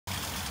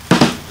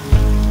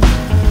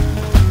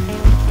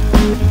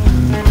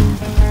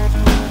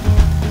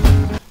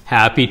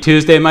Happy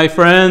Tuesday, my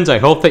friends. I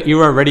hope that you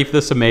are ready for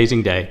this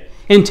amazing day.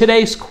 And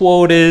today's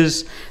quote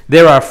is,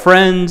 there are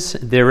friends,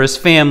 there is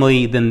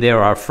family, then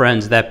there are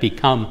friends that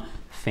become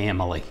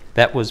family.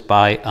 That was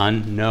by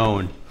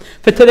Unknown.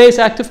 For today's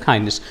act of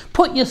kindness,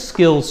 put your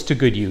skills to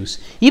good use.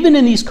 Even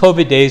in these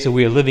COVID days that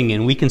we are living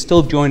in, we can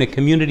still join a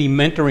community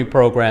mentoring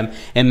program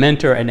and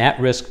mentor an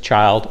at-risk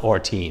child or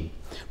teen.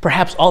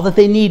 Perhaps all that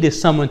they need is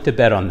someone to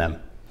bet on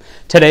them.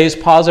 Today's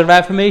positive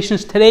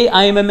affirmations. Today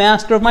I am a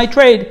master of my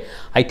trade.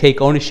 I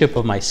take ownership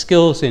of my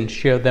skills and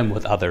share them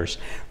with others.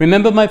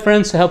 Remember, my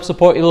friends, to help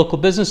support your local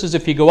businesses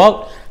if you go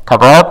out,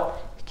 cover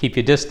up, keep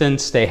your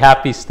distance, stay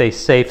happy, stay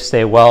safe,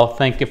 stay well.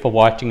 Thank you for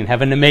watching and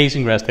have an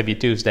amazing rest of your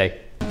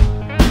Tuesday.